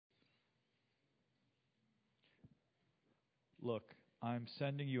Look, I am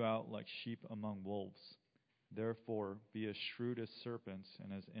sending you out like sheep among wolves. Therefore, be as shrewd as serpents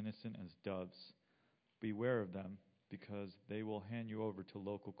and as innocent as doves. Beware of them, because they will hand you over to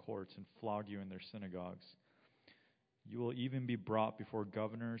local courts and flog you in their synagogues. You will even be brought before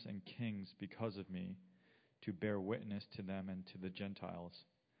governors and kings because of me, to bear witness to them and to the Gentiles.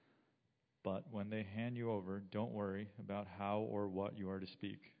 But when they hand you over, don't worry about how or what you are to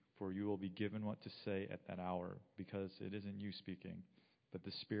speak, for you will be given what to say at that hour, because it isn't you speaking, but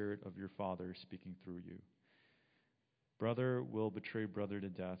the Spirit of your Father speaking through you. Brother will betray brother to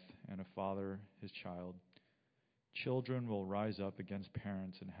death, and a father his child. Children will rise up against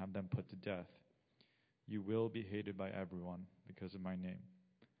parents and have them put to death. You will be hated by everyone because of my name.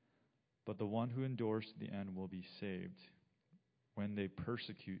 But the one who endures to the end will be saved. When they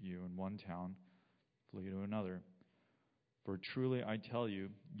persecute you in one town, flee to another. For truly I tell you,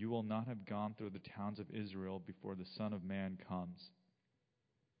 you will not have gone through the towns of Israel before the Son of Man comes.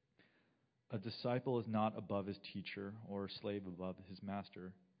 A disciple is not above his teacher, or a slave above his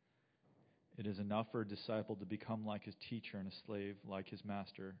master. It is enough for a disciple to become like his teacher and a slave like his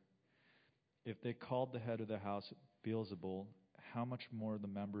master. If they called the head of the house Beelzebul, how much more the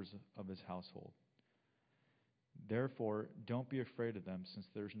members of his household? Therefore, don't be afraid of them, since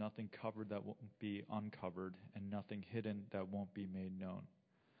there's nothing covered that won't be uncovered, and nothing hidden that won't be made known.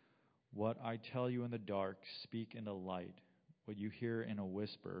 What I tell you in the dark, speak in the light. What you hear in a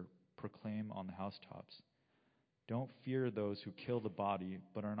whisper, proclaim on the housetops. Don't fear those who kill the body,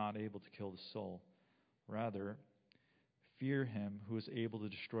 but are not able to kill the soul. Rather, fear him who is able to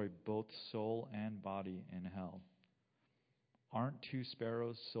destroy both soul and body in hell. Aren't 2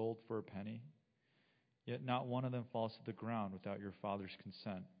 sparrows sold for a penny? Yet not one of them falls to the ground without your Father's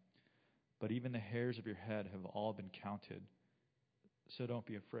consent. But even the hairs of your head have all been counted. So don't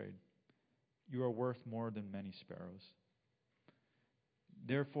be afraid. You are worth more than many sparrows.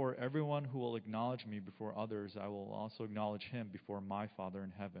 Therefore, everyone who will acknowledge me before others, I will also acknowledge him before my Father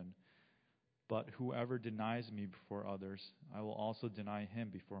in heaven. But whoever denies me before others, I will also deny him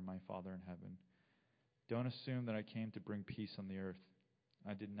before my Father in heaven. Don't assume that I came to bring peace on the earth.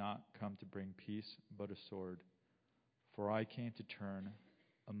 I did not come to bring peace, but a sword. For I came to turn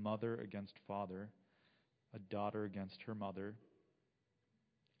a mother against father, a daughter against her mother,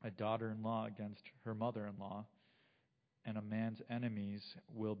 a daughter-in-law against her mother-in-law, and a man's enemies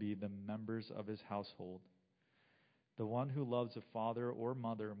will be the members of his household. The one who loves a father or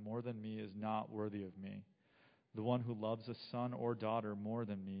mother more than me is not worthy of me. The one who loves a son or daughter more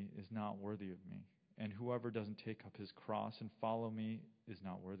than me is not worthy of me. And whoever doesn't take up his cross and follow me is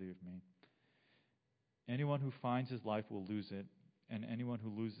not worthy of me. Anyone who finds his life will lose it, and anyone who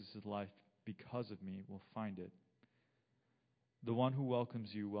loses his life because of me will find it. The one who welcomes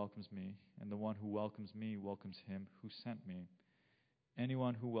you welcomes me, and the one who welcomes me welcomes him who sent me.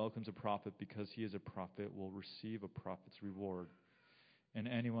 Anyone who welcomes a prophet because he is a prophet will receive a prophet's reward. And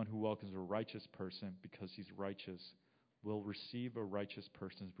anyone who welcomes a righteous person because he's righteous will receive a righteous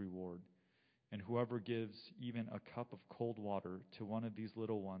person's reward. And whoever gives even a cup of cold water to one of these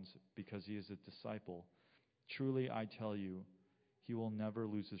little ones because he is a disciple, truly I tell you, he will never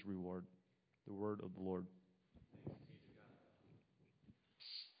lose his reward. The word of the Lord.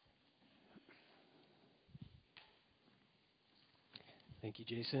 Thank you,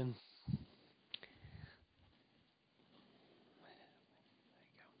 Jason.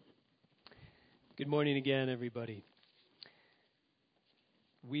 Good morning again, everybody.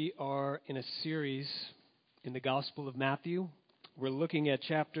 We are in a series in the Gospel of Matthew. We're looking at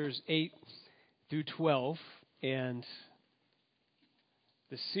chapters 8 through 12, and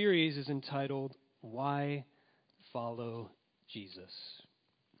the series is entitled, Why Follow Jesus?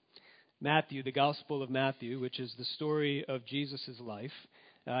 Matthew, the Gospel of Matthew, which is the story of Jesus' life.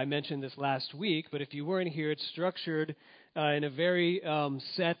 I mentioned this last week, but if you weren't here, it's structured in a very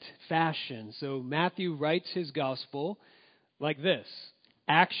set fashion. So Matthew writes his Gospel like this.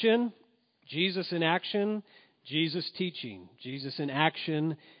 Action, Jesus in action, Jesus teaching. Jesus in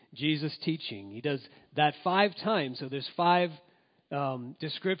action, Jesus teaching. He does that 5 times. So there's 5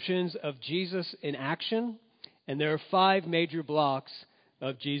 descriptions of Jesus in action, and there are 5 major blocks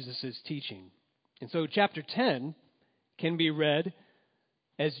of Jesus' teaching. And so chapter 10 can be read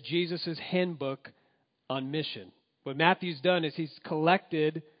as Jesus' handbook on mission. What Matthew's done is he's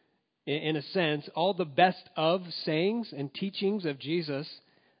collected, in a sense, all the best of sayings and teachings of Jesus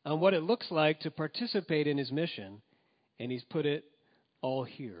on what it looks like to participate in his mission. And he's put it all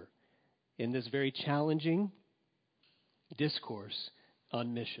here in this very challenging discourse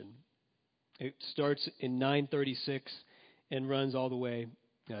on mission. It starts in 936 and runs all the way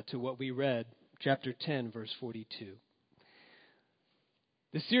to what we read, chapter 10, verse 42.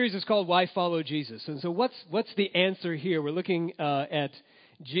 The series is called Why Follow Jesus? And so what's the answer here? We're looking at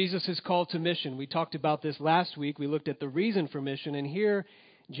Jesus' call to mission. We talked about this last week. We looked at the reason for mission. And here,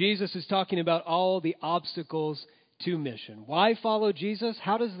 Jesus is talking about all the obstacles to mission. Why follow Jesus?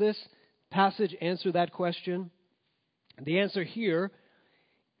 How does this passage answer that question? The answer here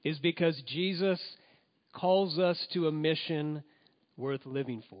is because Jesus calls us to a mission worth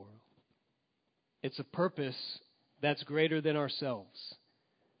living for. It's a purpose that's greater than ourselves.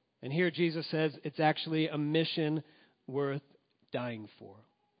 And here Jesus says it's actually a mission worth dying for.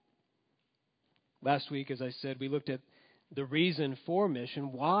 Last week, as I said, we looked at the reason for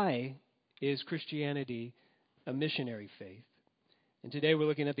mission. Why is Christianity a missionary faith? And today we're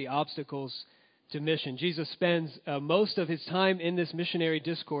looking at the obstacles to mission. Jesus spends most of his time in this missionary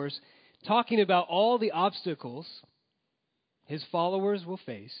discourse talking about all the obstacles his followers will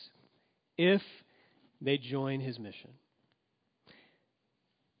face if they join his mission.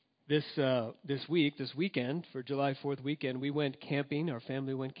 This weekend, for July 4th weekend, we went camping. Our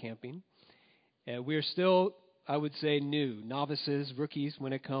family went camping. We're still, I would say, novices, rookies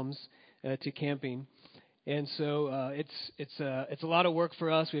when it comes to camping. And so it's a lot of work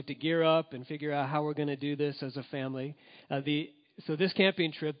for us. We have to gear up and figure out how we're going to do this as a family. So this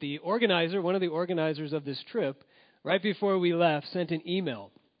camping trip, one of the organizers of this trip, right before we left, sent an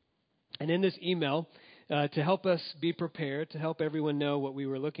email. And in this email, to help us be prepared, to help everyone know what we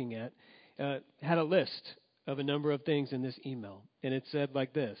were looking at, had a list of a number of things in this email. And it said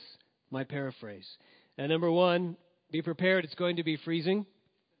like this, my paraphrase. Number 1, be prepared. It's going to be freezing,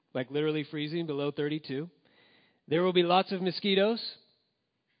 like literally freezing, below 32. There will be lots of mosquitoes.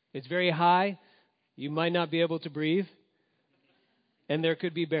 It's very high. You might not be able to breathe. And there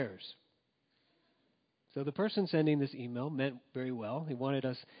could be bears. So the person sending this email meant very well. He wanted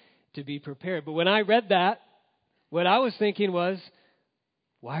us to be prepared. But when I read that, what I was thinking was,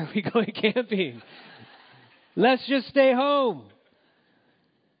 why are we going camping? Let's just stay home.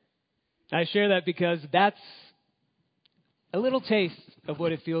 I share that because that's a little taste of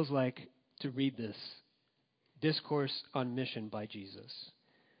what it feels like to read this discourse on mission by Jesus.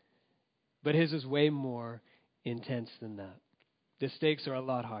 But his is way more intense than that. The stakes are a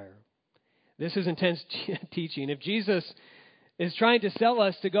lot higher. This is intense teaching. If Jesus is trying to sell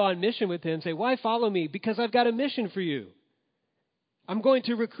us to go on mission with him, say, why follow me? Because I've got a mission for you. I'm going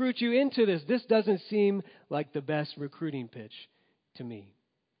to recruit you into this. This doesn't seem like the best recruiting pitch to me.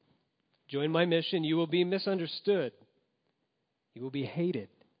 Join my mission. You will be misunderstood. You will be hated.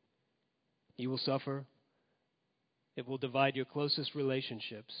 You will suffer. It will divide your closest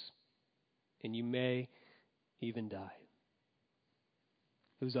relationships. And you may even die.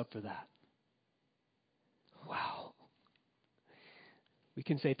 Who's up for that? Wow. We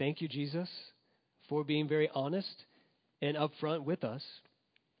can say thank you, Jesus, for being very honest and upfront with us.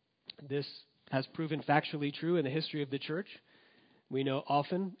 This has proven factually true in the history of the church. We know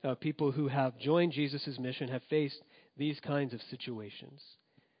often people who have joined Jesus' mission have faced these kinds of situations.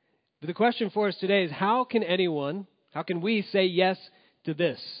 But the question for us today is, how can we say yes to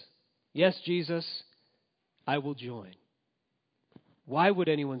this? Yes, Jesus, I will join. Why would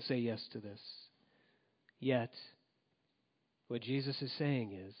anyone say yes to this? Yet, what Jesus is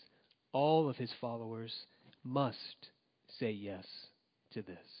saying is, all of his followers must say yes to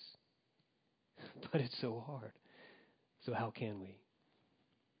this. But it's so hard. So how can we?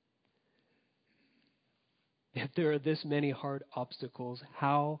 If there are this many hard obstacles,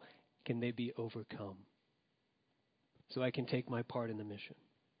 how can they be overcome? So I can take my part in the mission.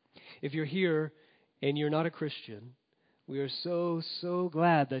 If you're here and you're not a Christian, we are so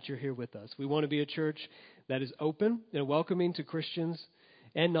glad that you're here with us. We want to be a church that is open and welcoming to Christians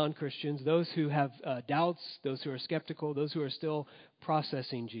and non-Christians, those who have doubts, those who are skeptical, those who are still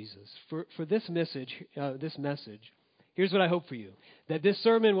processing Jesus. For this message, here's what I hope for you, that this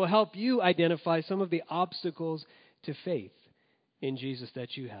sermon will help you identify some of the obstacles to faith in Jesus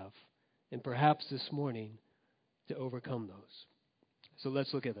that you have, and perhaps this morning to overcome those. So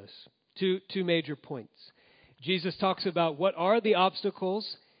let's look at this. Two major points. Jesus talks about what are the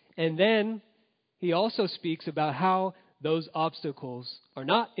obstacles, and then he also speaks about how those obstacles are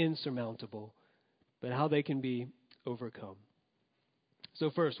not insurmountable, but how they can be overcome.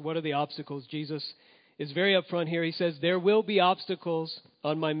 So first, what are the obstacles? Jesus is very upfront here. He says, there will be obstacles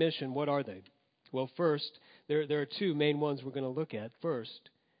on my mission. What are they? Well, first, there are two main ones we're going to look at. First,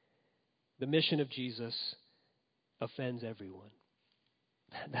 the mission of Jesus offends everyone.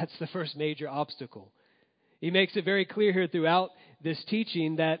 That's the first major obstacle. He makes it very clear here throughout this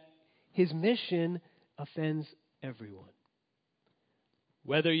teaching that his mission offends everyone.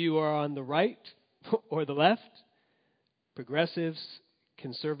 Whether you are on the right or the left, progressives,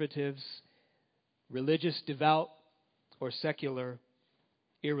 conservatives, religious, devout, or secular,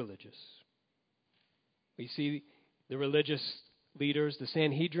 irreligious. We see the religious leaders, the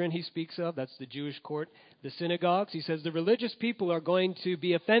Sanhedrin he speaks of, that's the Jewish court, the synagogues. He says the religious people are going to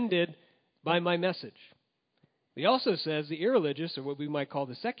be offended by my message. He also says the irreligious, or what we might call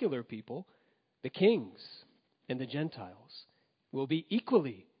the secular people, the kings and the Gentiles, will be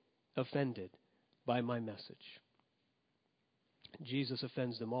equally offended by my message. Jesus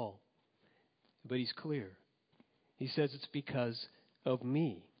offends them all, but he's clear. He says it's because of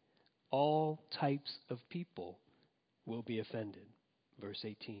me. All types of people will be offended. Verse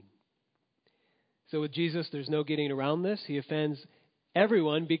 18. So with Jesus, there's no getting around this. He offends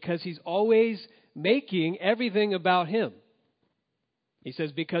everyone because he's always making everything about him. He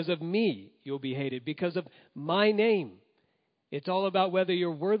says, because of me, you'll be hated. Because of my name. It's all about whether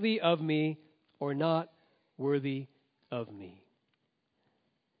you're worthy of me or not worthy of me.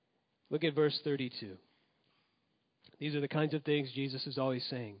 Look at verse 32. These are the kinds of things Jesus is always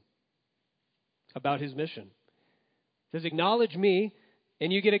saying about his mission. He says, acknowledge me,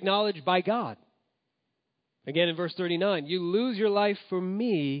 and you get acknowledged by God. Again, in verse 39, you lose your life for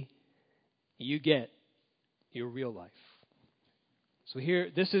me, you get your real life. So here,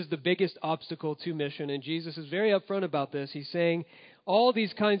 this is the biggest obstacle to mission, and Jesus is very upfront about this. He's saying all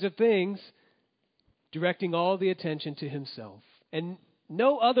these kinds of things, directing all the attention to himself. And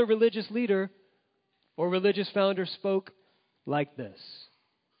no other religious leader or religious founder spoke like this.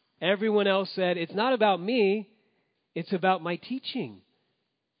 Everyone else said, it's not about me, it's about my teaching.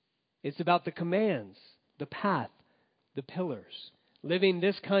 It's about the commands, the path, the pillars. Living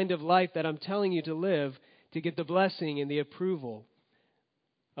this kind of life that I'm telling you to live to get the blessing and the approval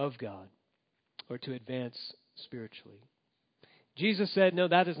of God or to advance spiritually. Jesus said, no,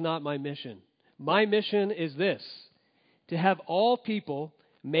 that is not my mission. My mission is this, to have all people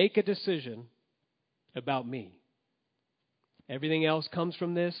make a decision about me. Everything else comes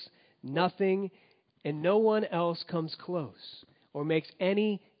from this. Nothing and no one else comes close or makes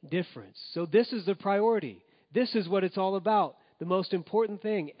any difference. So this is the priority. This is what it's all about. The most important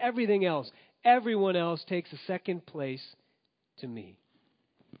thing. Everything else, everyone else takes a second place to me.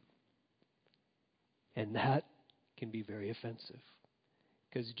 And that can be very offensive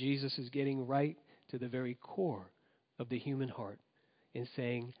because Jesus is getting right to the very core of the human heart in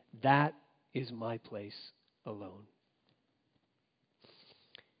saying, that is my place alone.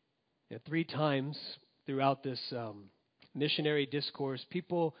 3 times throughout this missionary discourse,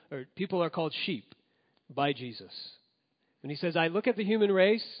 people are called sheep by Jesus. When he says, I look at the human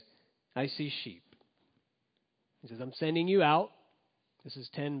race, I see sheep. He says, I'm sending you out. This is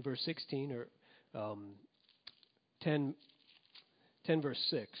 10 verse 16 or 10 verse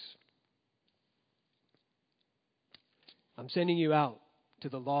 6. I'm sending you out to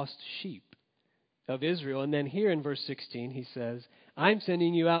the lost sheep of Israel. And then here in verse 16, he says, I'm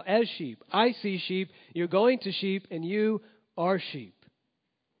sending you out as sheep. I see sheep. You're going to sheep, and you are sheep.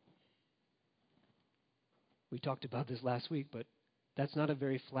 We talked about this last week, but that's not a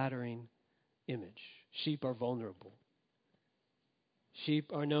very flattering image. Sheep are vulnerable.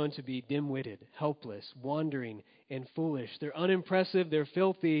 Sheep are known to be dim-witted, helpless, wandering, and foolish. They're unimpressive, they're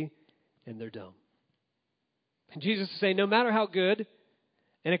filthy, and they're dumb. And Jesus is saying, no matter how good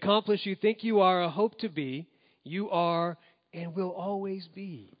and accomplished you think you are, a hope to be, you are and will always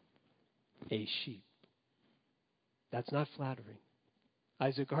be a sheep. That's not flattering.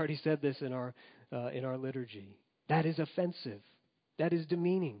 Isaac already said this in our liturgy. That is offensive. That is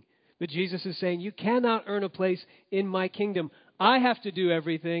demeaning. But Jesus is saying, you cannot earn a place in my kingdom. I have to do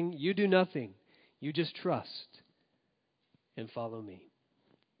everything. You do nothing. You just trust and follow me.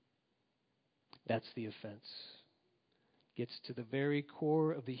 That's the offense. Gets to the very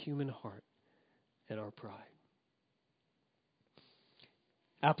core of the human heart and our pride.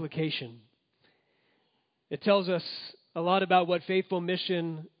 Application. It tells us a lot about what faithful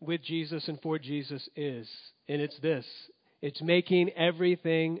mission with Jesus and for Jesus is. And it's this. It's making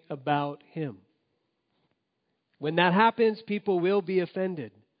everything about him. When that happens, people will be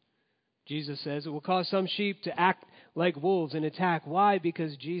offended. Jesus says it will cause some sheep to act like wolves and attack. Why?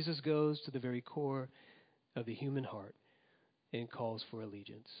 Because Jesus goes to the very core of the human heart and calls for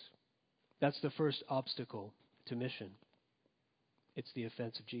allegiance. That's the first obstacle to mission. It's the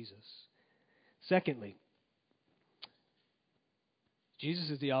offense of Jesus. Secondly,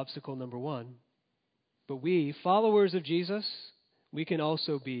 Jesus is the obstacle number one. But we, followers of Jesus, we can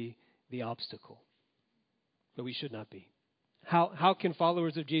also be the obstacle. But we should not be. How can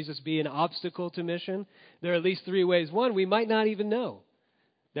followers of Jesus be an obstacle to mission? There are at least 3 ways. 1, we might not even know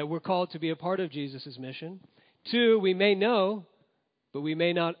that we're called to be a part of Jesus' mission. 2, we may know, but we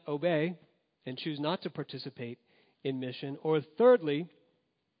may not obey and choose not to participate in mission. Or thirdly,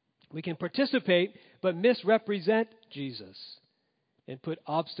 we can participate but misrepresent Jesus and put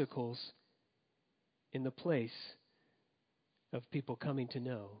obstacles in the place of people coming to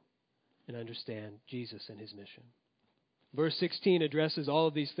know and understand Jesus and his mission. Verse 16 addresses all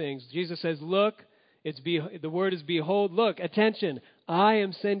of these things. Jesus says, look, the word is behold, look, attention, I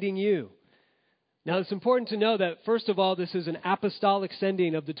am sending you. Now it's important to know that, first of all, this is an apostolic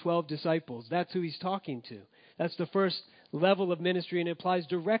sending of the 12 disciples. That's who he's talking to. That's the first level of ministry, and it applies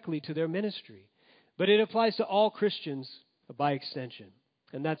directly to their ministry. But it applies to all Christians by extension.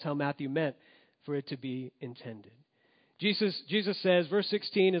 And that's how Matthew meant for it to be intended. Jesus says, verse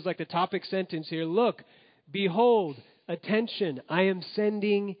 16 is like the topic sentence here. Look, behold, attention, I am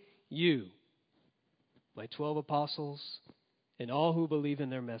sending you, my 12 apostles, and all who believe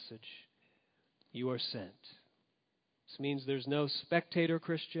in their message. You are sent. This means there's no spectator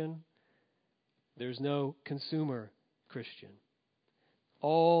Christian. There's no consumer Christian.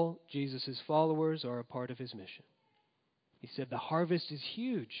 All Jesus' followers are a part of his mission. He said the harvest is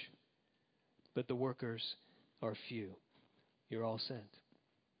huge, but the workers are few. You're all sent.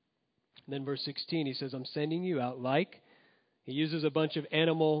 And then verse 16, he says, I'm sending you out like, he uses a bunch of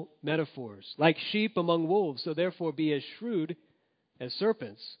animal metaphors, like sheep among wolves, so therefore be as shrewd as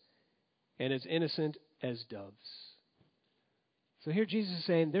serpents and as innocent as doves. So here Jesus is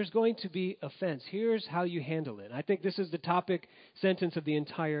saying there's going to be offense. Here's how you handle it. I think this is the topic sentence of the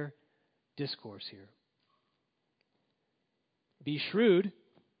entire discourse here. Be shrewd,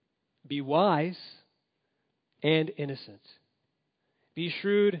 be wise, and innocent. Be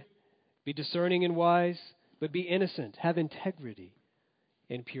shrewd, be discerning and wise, but be innocent. Have integrity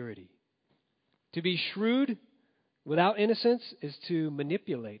and purity. To be shrewd without innocence is to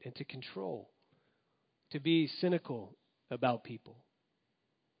manipulate and to control, to be cynical about people.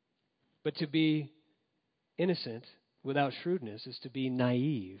 But to be innocent without shrewdness is to be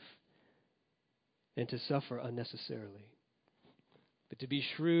naive and to suffer unnecessarily. But to be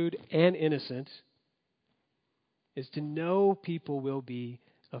shrewd and innocent is to know people will be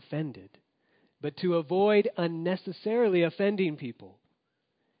offended, but to avoid unnecessarily offending people.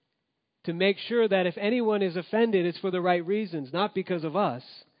 To make sure that if anyone is offended, it's for the right reasons, not because of us,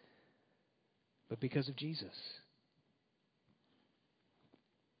 but because of Jesus.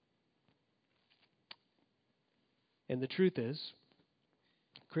 And the truth is,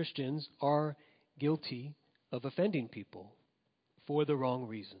 Christians are guilty of offending people for the wrong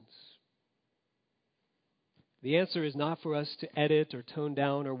reasons. The answer is not for us to edit or tone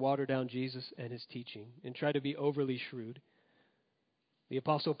down or water down Jesus and his teaching and try to be overly shrewd. The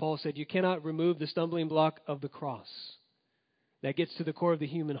Apostle Paul said, you cannot remove the stumbling block of the cross. That gets to the core of the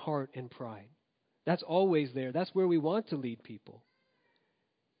human heart and pride. That's always there. That's where we want to lead people.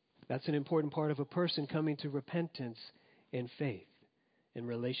 That's an important part of a person coming to repentance and faith in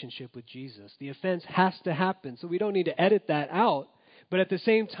relationship with Jesus. The offense has to happen, so we don't need to edit that out. But at the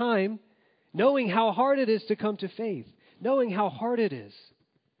same time, knowing how hard it is to come to faith, knowing how hard it is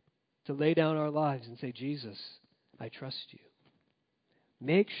to lay down our lives and say, Jesus, I trust you.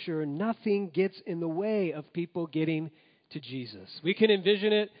 Make sure nothing gets in the way of people getting to Jesus. We can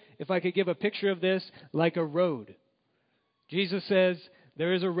envision it, if I could give a picture of this, like a road. Jesus says,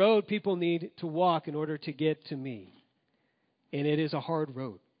 there is a road people need to walk in order to get to me. And it is a hard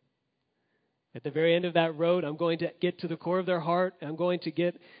road. At the very end of that road, I'm going to get to the core of their heart. I'm going to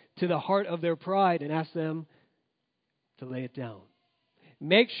get to the heart of their pride and ask them to lay it down.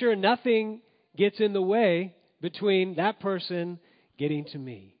 Make sure nothing gets in the way between that person getting to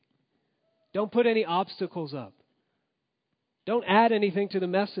me. Don't put any obstacles up. Don't add anything to the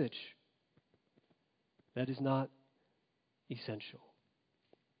message. That is not essential.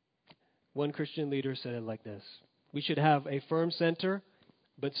 One Christian leader said it like this: we should have a firm center,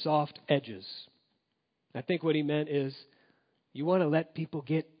 but soft edges. I think what he meant is you want to let people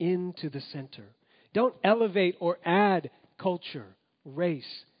get into the center. Don't elevate or add culture,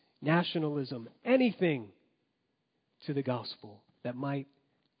 race, nationalism, anything to the gospel that might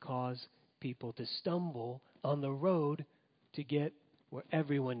cause people to stumble on the road to get where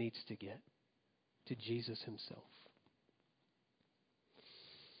everyone needs to get, to Jesus himself.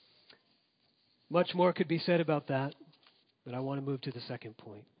 Much more could be said about that, but I want to move to the second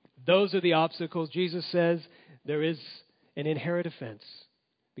point. Those are the obstacles. Jesus says there is an inherent offense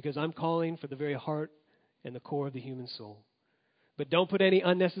because I'm calling for the very heart and the core of the human soul. But don't put any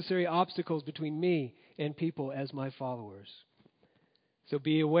unnecessary obstacles between me and people as my followers. So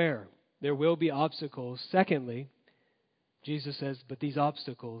be aware. There will be obstacles. Secondly, Jesus says, but these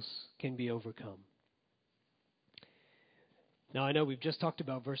obstacles can be overcome. Now, I know we've just talked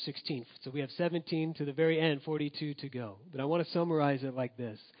about verse 16, so we have 17 to the very end, 42 to go. But I want to summarize it like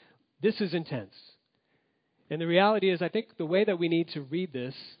this. This is intense. And the reality is, I think the way that we need to read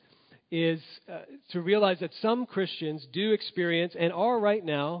this is to realize that some Christians do experience and are right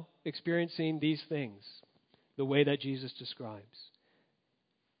now experiencing these things the way that Jesus describes.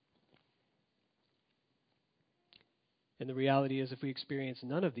 And the reality is, if we experience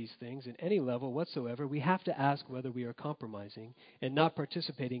none of these things at any level whatsoever, we have to ask whether we are compromising and not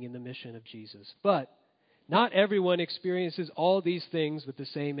participating in the mission of Jesus. But not everyone experiences all these things with the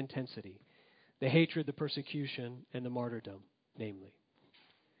same intensity. The hatred, the persecution, and the martyrdom, namely.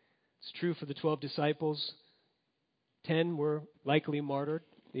 It's true for the 12 disciples. 10 were likely martyred.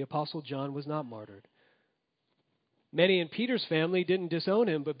 The Apostle John was not martyred. Many in Peter's family didn't disown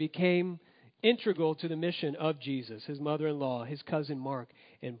him, but became integral to the mission of Jesus, his mother-in-law, his cousin Mark,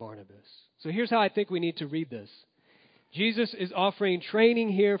 and Barnabas. So here's how I think we need to read this. Jesus is offering training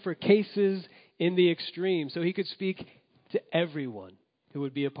here for cases in the extreme, so he could speak to everyone who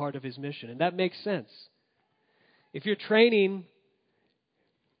would be a part of his mission. And that makes sense. If you're training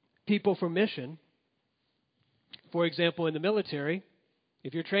people for mission, for example, in the military,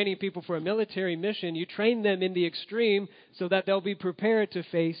 if you're training people for a military mission, you train them in the extreme so that they'll be prepared to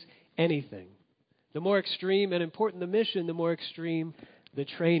face anything. The more extreme and important the mission, the more extreme the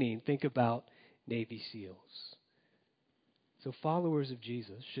training. Think about Navy SEALs. So followers of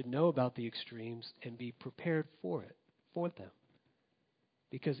Jesus should know about the extremes and be prepared for them.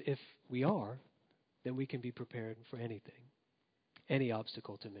 Because if we are, then we can be prepared for anything, any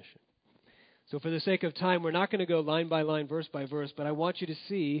obstacle to mission. So for the sake of time, we're not going to go line by line, verse by verse, but I want you to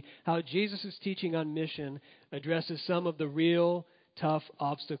see how Jesus' teaching on mission addresses some of the real tough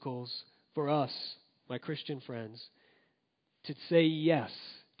obstacles for us, my Christian friends, to say yes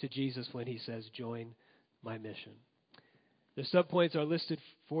to Jesus when he says, join my mission. The subpoints are listed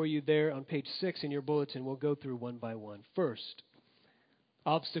for you there on page 6 in your bulletin. We'll go through one by one. First,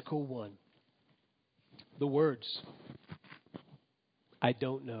 obstacle 1, the words, I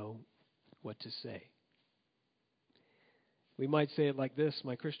don't know what to say. We might say it like this,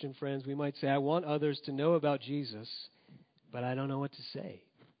 my Christian friends. We might say, I want others to know about Jesus, but I don't know what to say.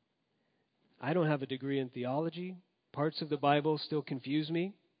 I don't have a degree in theology. Parts of the Bible still confuse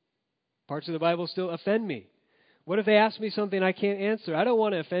me. Parts of the Bible still offend me. What if they ask me something I can't answer? I don't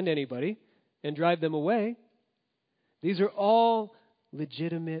want to offend anybody and drive them away. These are all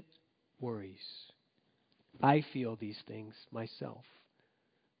legitimate worries. I feel these things myself.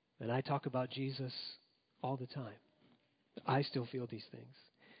 And I talk about Jesus all the time. I still feel these things.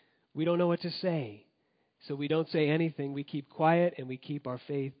 We don't know what to say, so we don't say anything. We keep quiet and we keep our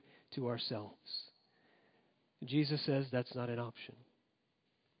faith to ourselves. Jesus says that's not an option.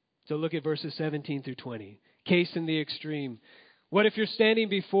 So look at verses 17 through 20. Case in the extreme. What if you're standing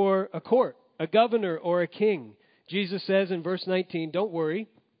before a court, a governor, or a king? Jesus says in verse 19, don't worry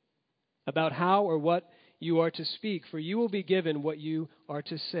about how or what you are to speak, for you will be given what you are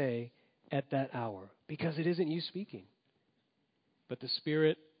to say at that hour, because it isn't you speaking, but the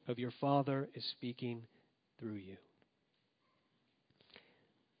Spirit of your Father is speaking through you.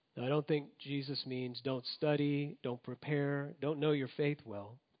 Now, I don't think Jesus means don't study, don't prepare, don't know your faith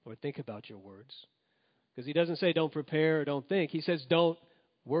well, or think about your words. Because he doesn't say don't prepare or don't think. He says don't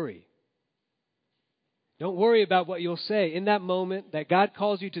worry. Don't worry about what you'll say. In that moment that God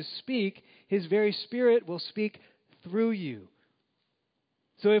calls you to speak, his very Spirit will speak through you.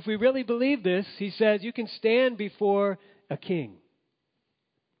 So if we really believe this, he says you can stand before a king.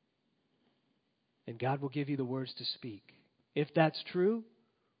 And God will give you the words to speak. If that's true,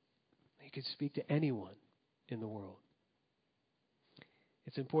 you can speak to anyone in the world.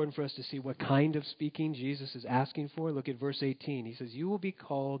 It's important for us to see what kind of speaking Jesus is asking for. Look at verse 18. He says, you will be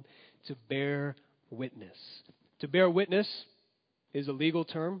called to bear witness. To bear witness is a legal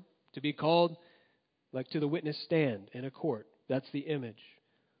term. To be called like to the witness stand in a court. That's the image.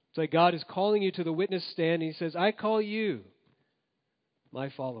 It's like God is calling you to the witness stand. And he says, I call you, my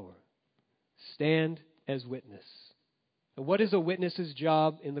follower. Stand as witness. And what is a witness's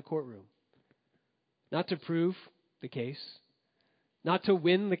job in the courtroom? Not to prove the case. Not to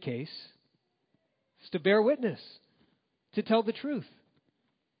win the case. It's to bear witness. To tell the truth.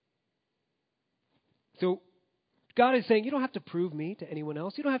 So God is saying, you don't have to prove me to anyone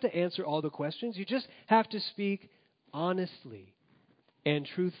else. You don't have to answer all the questions. You just have to speak honestly and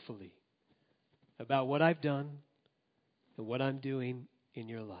truthfully about what I've done and what I'm doing in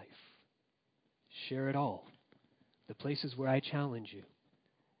your life. Share it all. The places where I challenge you.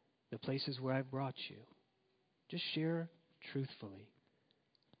 The places where I've brought you. Just share truthfully.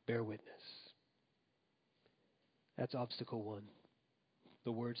 Bear witness. That's obstacle one,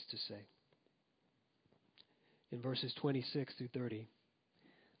 the words to say. In verses 26 through 30,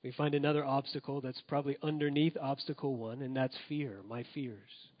 we find another obstacle that's probably underneath obstacle one, and that's fear, my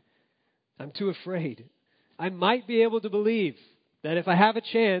fears. I'm too afraid. I might be able to believe that if I have a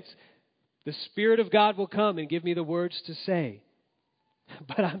chance, the Spirit of God will come and give me the words to say.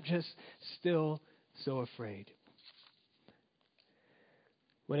 But I'm just still so afraid.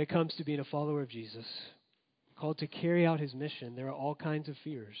 When it comes to being a follower of Jesus, called to carry out his mission, there are all kinds of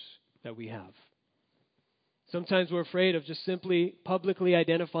fears that we have. Sometimes we're afraid of just simply publicly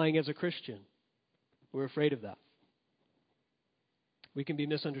identifying as a Christian. We're afraid of that. We can be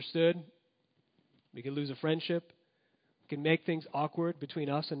misunderstood. We can lose a friendship. We can make things awkward between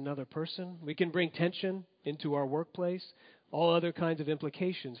us and another person. We can bring tension into our workplace. All other kinds of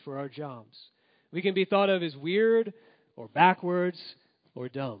implications for our jobs. We can be thought of as weird or backwards or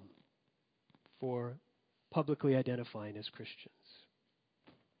dumb for publicly identifying as Christians.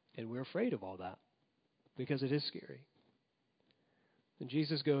 And we're afraid of all that because it is scary. And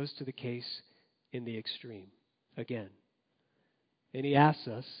Jesus goes to the case in the extreme again. And he asks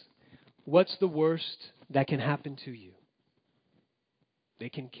us, what's the worst that can happen to you? They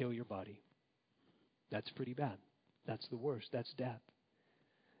can kill your body. That's pretty bad. That's the worst. That's death.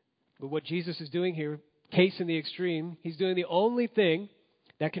 But what Jesus is doing here, case in the extreme, he's doing the only thing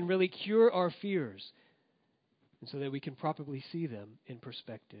that can really cure our fears, and so that we can properly see them in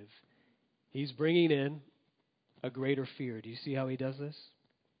perspective. He's bringing in a greater fear. Do you see how he does this?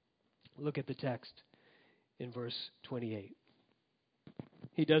 Look at the text in verse 28.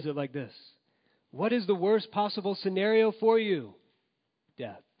 He does it like this. What is the worst possible scenario for you?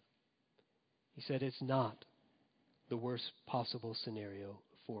 Death. He said it's not the worst possible scenario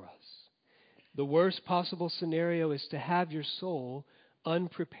for us. The worst possible scenario is to have your soul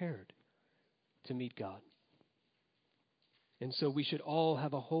unprepared to meet God. And so we should all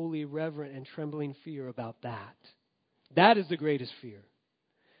have a holy, reverent, and trembling fear about that. That is the greatest fear.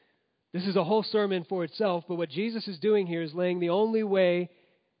 This is a whole sermon for itself, but what Jesus is doing here is laying the only way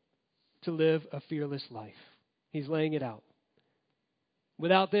to live a fearless life. He's laying it out.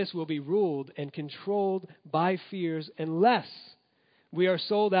 Without this, we'll be ruled and controlled by fears unless we are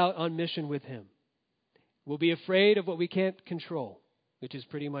sold out on mission with him. We'll be afraid of what we can't control, which is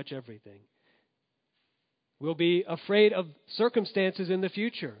pretty much everything. We'll be afraid of circumstances in the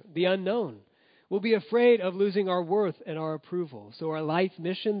future, the unknown. We'll be afraid of losing our worth and our approval. So our life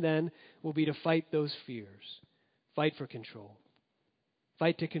mission then will be to fight those fears. Fight for control.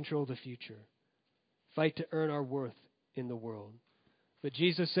 Fight to control the future. Fight to earn our worth in the world. But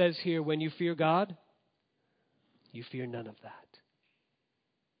Jesus says here, when you fear God, you fear none of that.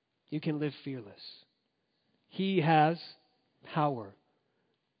 You can live fearless. He has power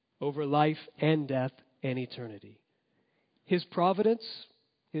over life and death and eternity. His providence,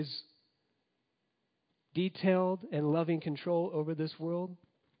 his detailed and loving control over this world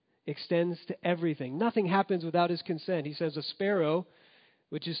extends to everything. Nothing happens without his consent. He says a sparrow,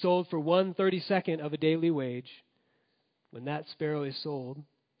 which is sold for 1/32 of a daily wage, when that sparrow is sold,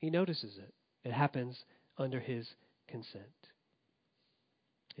 he notices it. It happens under his consent.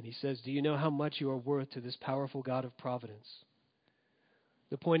 And he says, do you know how much you are worth to this powerful God of providence?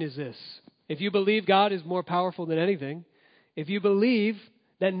 The point is this. If you believe God is more powerful than anything, if you believe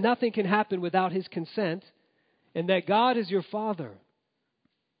that nothing can happen without his consent, and that God is your Father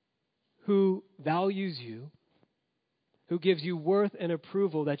who values you, who gives you worth and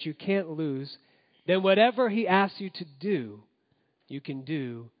approval that you can't lose, then whatever he asks you to do, you can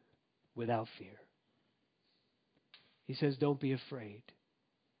do without fear. He says, don't be afraid.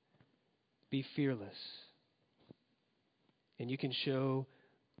 Be fearless. And you can show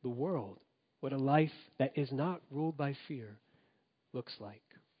the world what a life that is not ruled by fear looks like.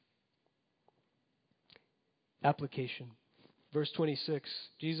 Application. Verse 26,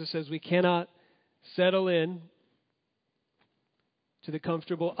 Jesus says we cannot settle in to the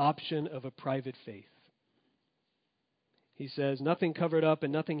comfortable option of a private faith. He says, nothing covered up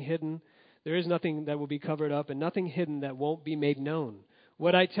and nothing hidden. There is nothing that will be covered up and nothing hidden that won't be made known.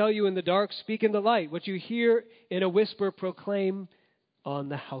 What I tell you in the dark, speak in the light. What you hear in a whisper, proclaim on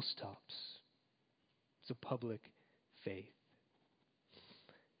the housetops. It's a public faith.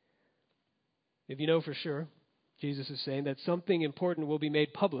 If you know for sure, Jesus is saying that something important will be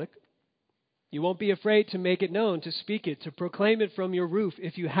made public, you won't be afraid to make it known, to speak it, to proclaim it from your roof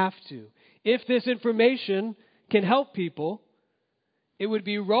if you have to. If this information can help people, it would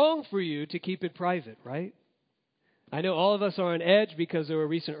be wrong for you to keep it private, right? I know all of us are on edge because there were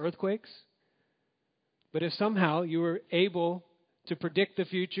recent earthquakes. But if somehow you were able to predict the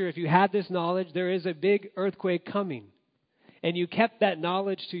future, if you had this knowledge, there is a big earthquake coming, and you kept that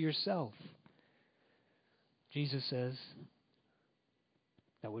knowledge to yourself, Jesus says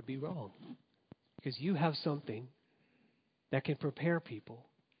that would be wrong, because you have something that can prepare people.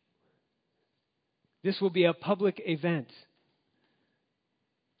 This will be a public event.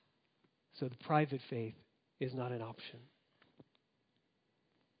 So the private faith is not an option.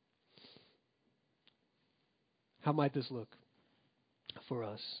 How might this look for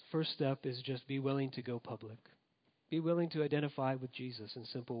us? First step is just be willing to go public. Be willing to identify with Jesus in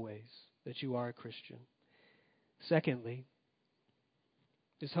simple ways that you are a Christian. Secondly,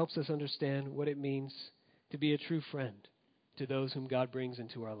 this helps us understand what it means to be a true friend to those whom God brings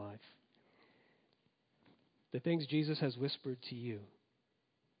into our life. The things Jesus has whispered to you,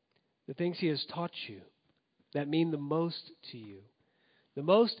 the things He has taught you that mean the most to you, the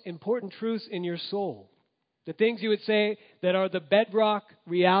most important truths in your soul, the things you would say that are the bedrock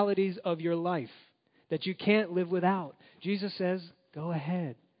realities of your life that you can't live without. Jesus says, go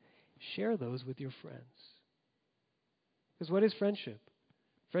ahead, share those with your friends. Because what is friendship?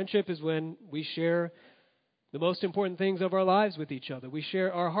 Friendship is when we share the most important things of our lives with each other. We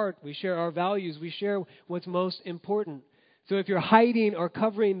share our heart. We share our values. We share what's most important. So if you're hiding or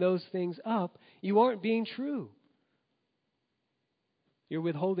covering those things up, you aren't being true. You're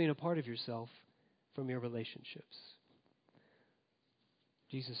withholding a part of yourself from your relationships.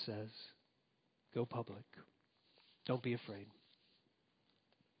 Jesus says, go public. Don't be afraid.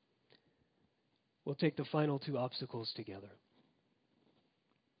 We'll take the final two obstacles together.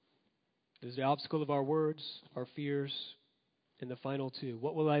 There's the obstacle of our words, our fears, and the final two.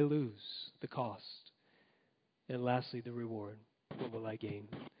 What will I lose? The cost. And lastly, the reward. What will I gain?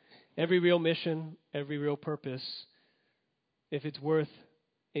 Every real mission, every real purpose, if it's worth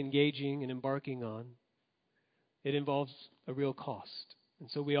engaging and embarking on, it involves a real cost. And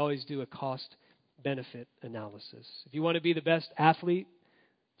so we always do a cost-benefit analysis. If you want to be the best athlete,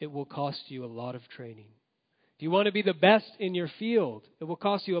 it will cost you a lot of training. If you want to be the best in your field, it will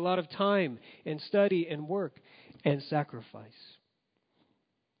cost you a lot of time and study and work and sacrifice.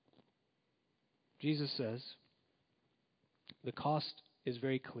 Jesus says the cost is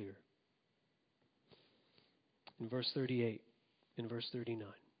very clear. In verse 38, in verse 39.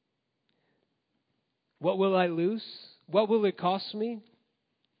 What will I lose? What will it cost me?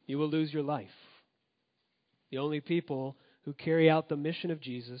 You will lose your life. The only people who carry out the mission of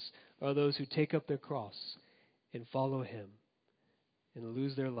Jesus are those who take up their cross and follow Him and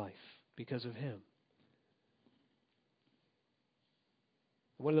lose their life because of Him.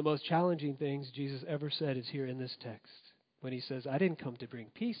 One of the most challenging things Jesus ever said is here in this text when He says, I didn't come to bring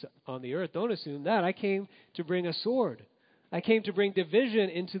peace on the earth. Don't assume that. I came to bring a sword. I came to bring division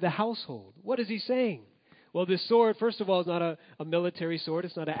into the household. What is He saying? Well, this sword, first of all, is not a military sword.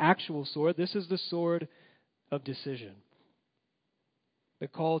 It's not an actual sword. This is the sword of decision. The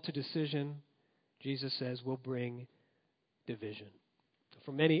call to decision, Jesus says, will bring division.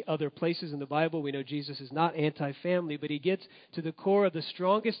 From many other places in the Bible, we know Jesus is not anti-family, but He gets to the core of the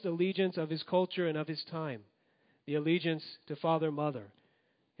strongest allegiance of His culture and of His time, the allegiance to father, mother,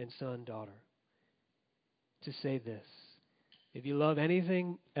 and son, daughter. To say this, if you love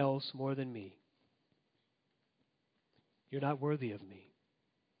anything else more than me, you're not worthy of me,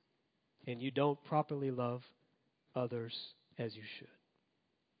 and you don't properly love others as you should.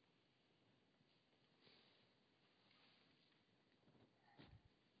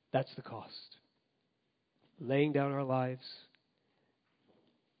 That's the cost. Laying down our lives,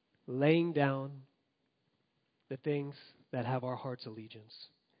 laying down the things that have our heart's allegiance,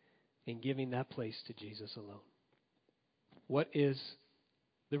 and giving that place to Jesus alone. What is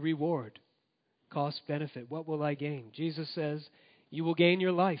the reward? Cost, benefit. What will I gain? Jesus says, you will gain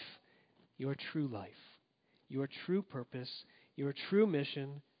your life, your true life, your true purpose, your true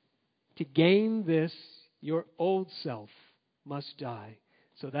mission. To gain this, your old self must die,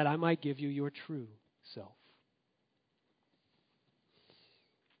 so that I might give you your true self.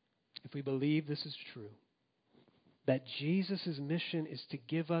 If we believe this is true, that Jesus' mission is to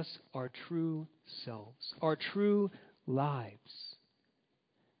give us our true selves, our true lives,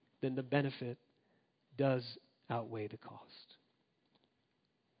 then the benefit does outweigh the cost.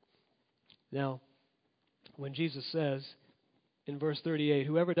 Now, when Jesus says in verse 38,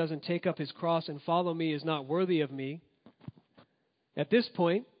 whoever doesn't take up his cross and follow me is not worthy of me, at this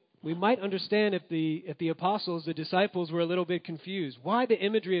point, we might understand if the apostles, the disciples, were a little bit confused. Why the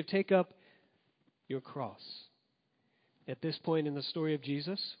imagery of take up your cross? At this point in the story of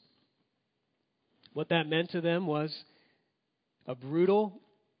Jesus, what that meant to them was a brutal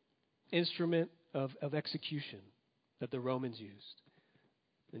instrument of execution, that the Romans used.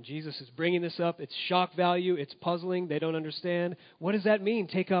 And Jesus is bringing this up. It's shock value. It's puzzling. They don't understand. What does that mean?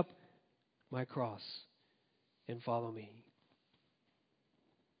 Take up my cross and follow me.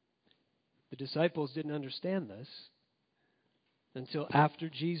 The disciples didn't understand this until after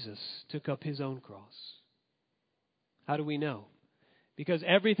Jesus took up his own cross. How do we know? Because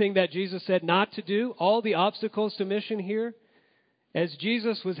everything that Jesus said not to do, all the obstacles to mission here, as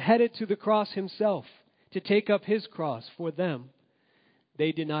Jesus was headed to the cross himself to take up his cross for them,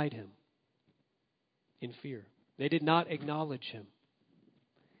 they denied him in fear. They did not acknowledge him.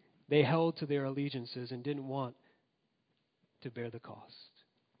 They held to their allegiances and didn't want to bear the cost.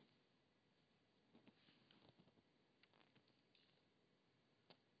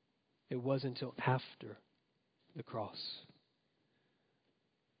 It wasn't until after the cross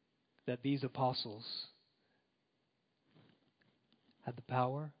that these apostles had the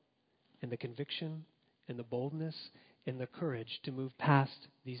power and the conviction and the boldness and the courage to move past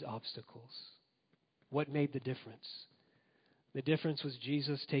these obstacles. What made the difference? The difference was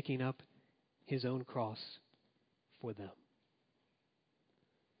Jesus taking up his own cross for them.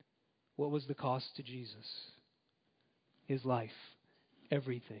 What was the cost to Jesus? His life,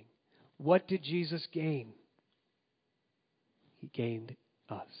 everything. What did Jesus gain? He gained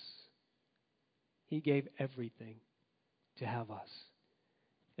us. He gave everything to have us.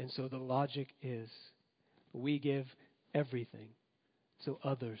 And so the logic is we give everything so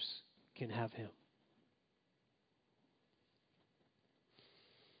others can have him.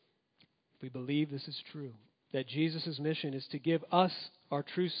 If we believe this is true, that Jesus' mission is to give us our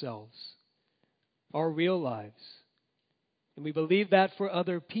true selves, our real lives, and we believe that for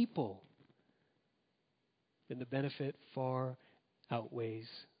other people, then the benefit far outweighs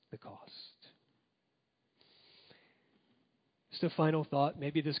the cost. Just a final thought.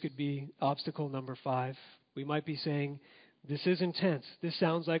 Maybe this could be obstacle number 5. We might be saying, this is intense. This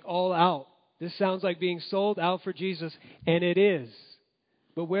sounds like all out. This sounds like being sold out for Jesus, and it is.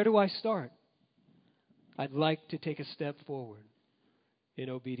 But where do I start? I'd like to take a step forward in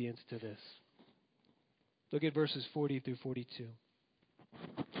obedience to this. Look at verses 40 through 42.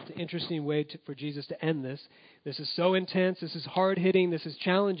 It's an interesting way for Jesus to end this. This is so intense. This is hard-hitting. This is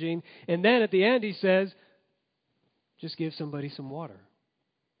challenging. And then at the end he says, just give somebody some water.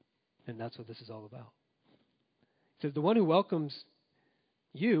 And that's what this is all about. He says, the one who welcomes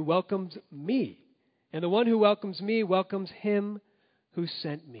you welcomes me. And the one who welcomes me welcomes him who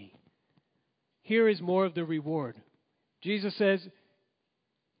sent me. Here is more of the reward. Jesus says,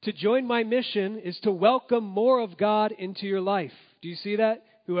 to join my mission is to welcome more of God into your life. Do you see that?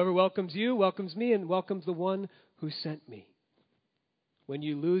 Whoever welcomes you welcomes me and welcomes the one who sent me. When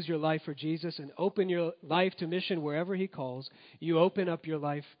you lose your life for Jesus and open your life to mission wherever he calls, you open up your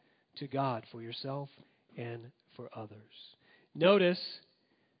life to God for yourself and for others. Notice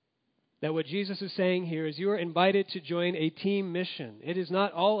that what Jesus is saying here is you are invited to join a team mission. It is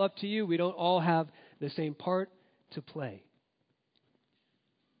not all up to you. We don't all have the same part to play.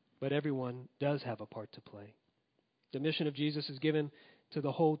 But everyone does have a part to play. The mission of Jesus is given to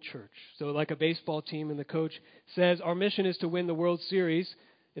the whole church. So like a baseball team and the coach says, our mission is to win the World Series.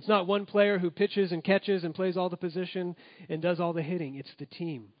 It's not one player who pitches and catches and plays all the position and does all the hitting. It's the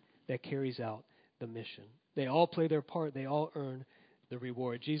team that carries out the mission. They all play their part. They all earn the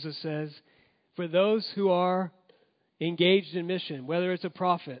reward. Jesus says, for those who are engaged in mission, whether it's a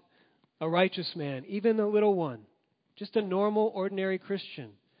prophet, a righteous man, even a little one, just a normal, ordinary Christian,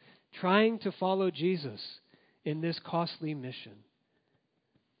 trying to follow Jesus in this costly mission,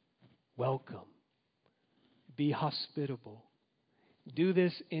 welcome. Be hospitable. Do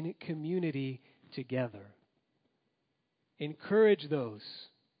this in community together. Encourage those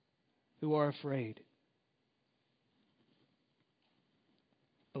who are afraid.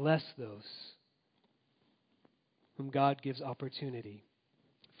 Bless those whom God gives opportunity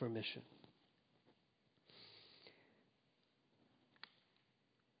for mission.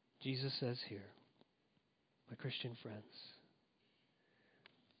 Jesus says here, my Christian friends,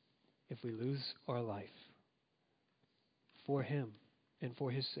 if we lose our life for him and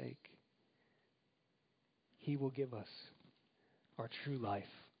for his sake, he will give us our true life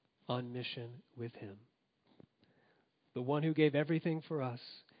on mission with him. The one who gave everything for us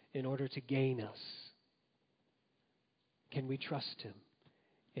in order to gain us. Can we trust him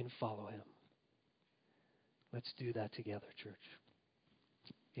and follow him? Let's do that together, church.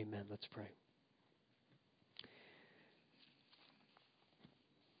 Amen. Let's pray.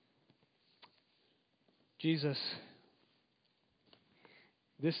 Jesus,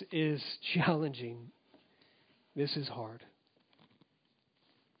 this is challenging. This is hard.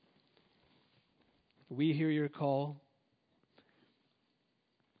 We hear your call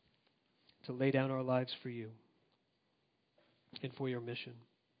to lay down our lives for you and for your mission.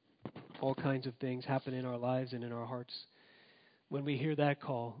 All kinds of things happen in our lives and in our hearts. When we hear that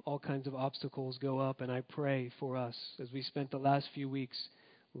call, all kinds of obstacles go up, and I pray for us as we spent the last few weeks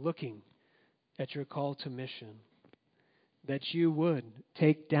looking at your call to mission, that you would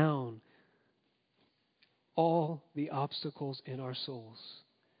take down all the obstacles in our souls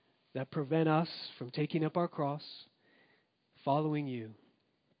that prevent us from taking up our cross, following you,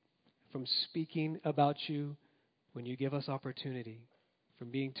 from speaking about you when you give us opportunity, from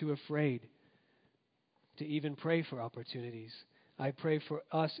being too afraid to even pray for opportunities. I pray for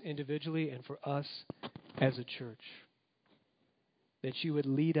us individually and for us as a church, that you would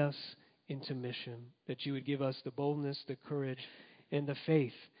lead us into mission, that you would give us the boldness, the courage, and the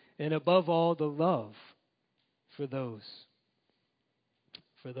faith, and above all, the love for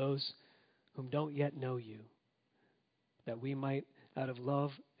those whom don't yet know you, that we might, out of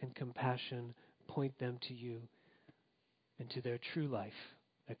love and compassion, point them to you and to their true life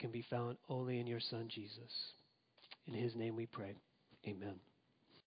that can be found only in your Son, Jesus. In his name we pray. Amen.